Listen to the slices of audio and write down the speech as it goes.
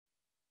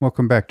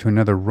Welcome back to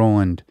another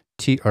Roland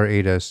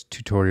TR-8S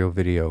tutorial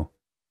video.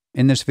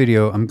 In this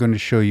video, I'm going to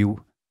show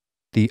you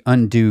the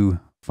undo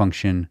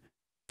function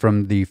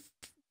from the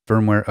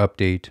firmware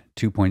update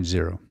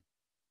 2.0.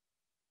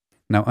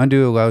 Now,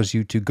 undo allows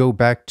you to go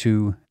back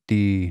to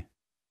the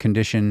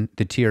condition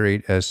the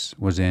TR-8S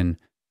was in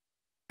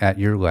at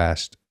your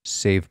last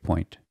save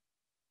point.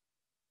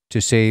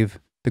 To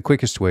save, the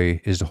quickest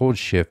way is to hold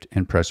Shift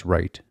and press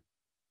Right.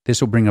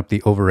 This will bring up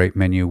the Overwrite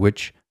menu,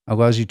 which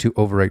allows you to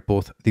overwrite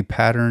both the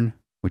pattern,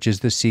 which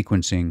is the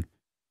sequencing,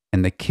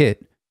 and the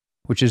kit,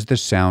 which is the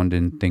sound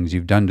and things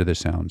you've done to the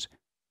sounds.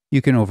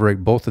 You can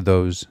overwrite both of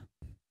those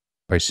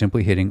by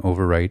simply hitting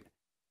Overwrite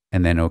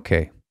and then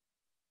OK.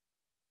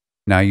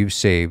 Now you've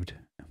saved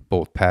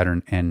both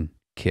pattern and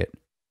kit.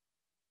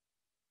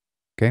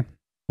 Okay,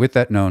 with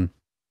that known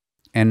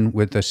and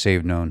with the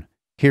save known,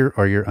 here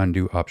are your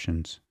undo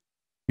options.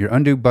 Your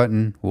undo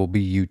button will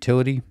be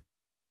utility,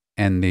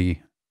 and the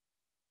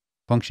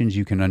functions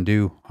you can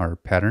undo are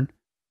pattern,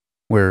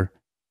 where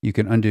you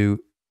can undo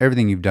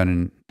everything you've done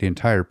in the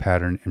entire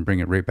pattern and bring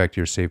it right back to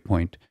your save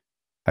point.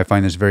 I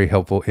find this very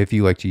helpful if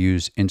you like to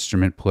use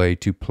instrument play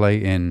to play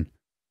in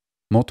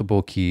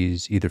multiple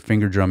keys, either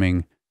finger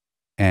drumming,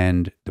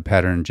 and the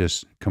pattern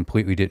just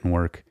completely didn't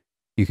work.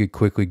 You could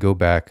quickly go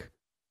back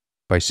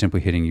by simply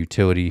hitting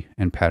utility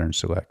and pattern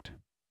select.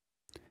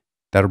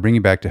 That'll bring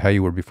you back to how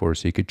you were before,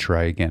 so you could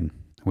try again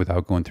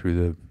without going through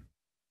the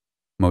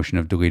motion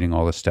of deleting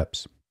all the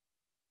steps.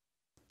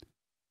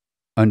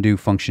 Undo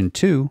function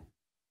 2,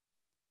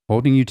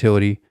 holding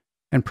utility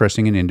and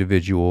pressing an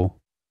individual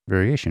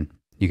variation.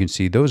 You can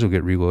see those will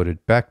get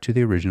reloaded back to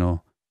the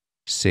original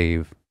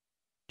save,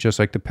 just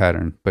like the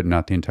pattern, but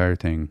not the entire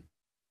thing.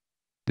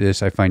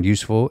 This I find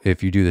useful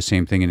if you do the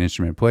same thing in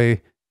instrument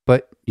play,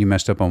 but you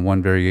messed up on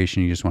one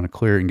variation, you just want to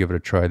clear it and give it a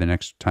try the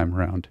next time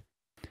around.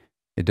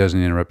 It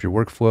doesn't interrupt your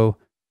workflow,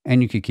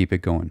 and you can keep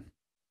it going.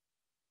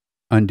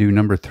 Undo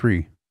number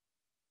 3,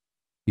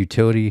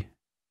 utility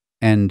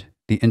and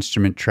the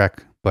instrument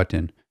track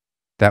button.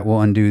 That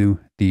will undo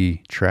the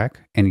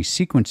track, any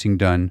sequencing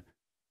done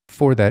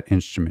for that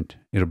instrument.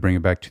 It'll bring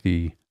it back to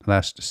the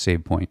last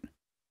save point.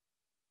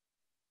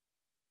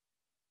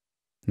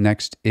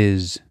 Next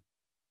is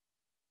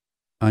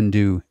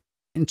undo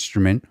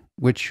instrument,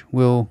 which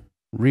will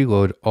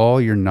reload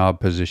all your knob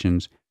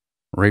positions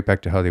right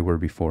back to how they were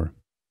before.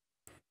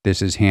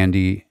 This is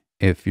handy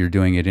if you're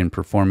doing it in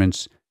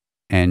performance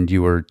and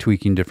you are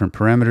tweaking different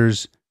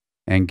parameters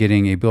and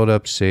getting a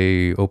build-up,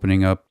 say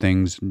opening up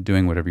things,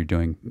 doing whatever you're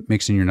doing,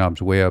 mixing your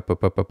knobs way up,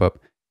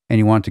 and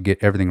you want to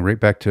get everything right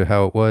back to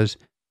how it was.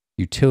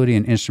 Utility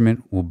and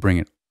instrument will bring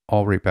it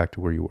all right back to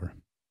where you were.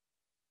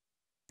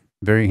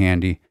 Very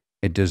handy.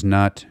 It does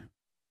not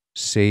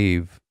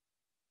save,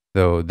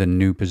 though, the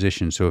new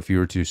position. So if you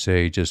were to,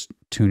 say, just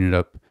tune it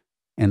up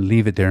and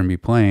leave it there and be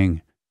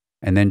playing,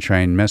 and then try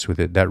and mess with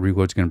it, that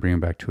reload's going to bring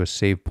it back to a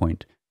save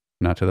point,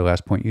 not to the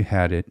last point you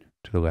had it,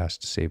 to the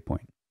last save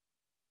point.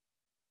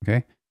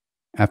 Okay?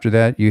 After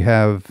that, you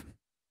have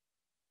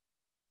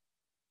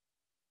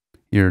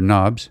your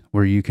knobs,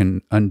 where you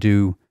can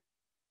undo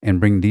and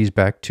bring these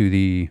back to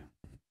the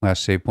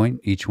last save point,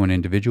 each one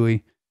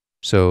individually.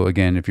 So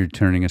again, if you're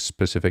turning a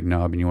specific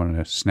knob and you want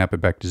to snap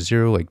it back to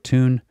 0, like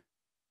tune,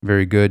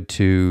 very good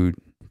to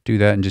do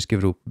that and just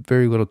give it a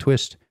very little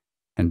twist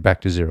and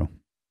back to 0.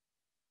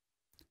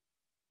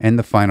 And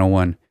the final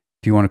one,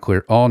 if you want to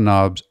clear all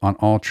knobs on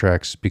all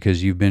tracks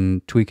because you've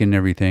been tweaking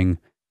everything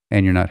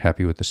and you're not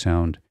happy with the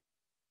sound,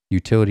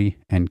 utility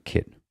and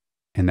kit.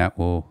 And that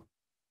will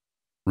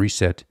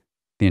reset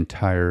the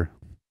entire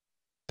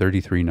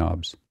 33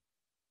 knobs.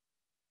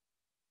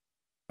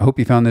 I hope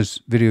you found this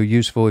video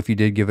useful. If you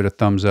did, give it a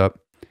thumbs up.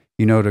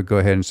 You know to go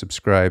ahead and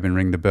subscribe and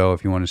ring the bell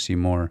if you want to see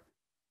more.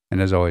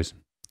 And as always,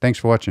 thanks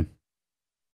for watching.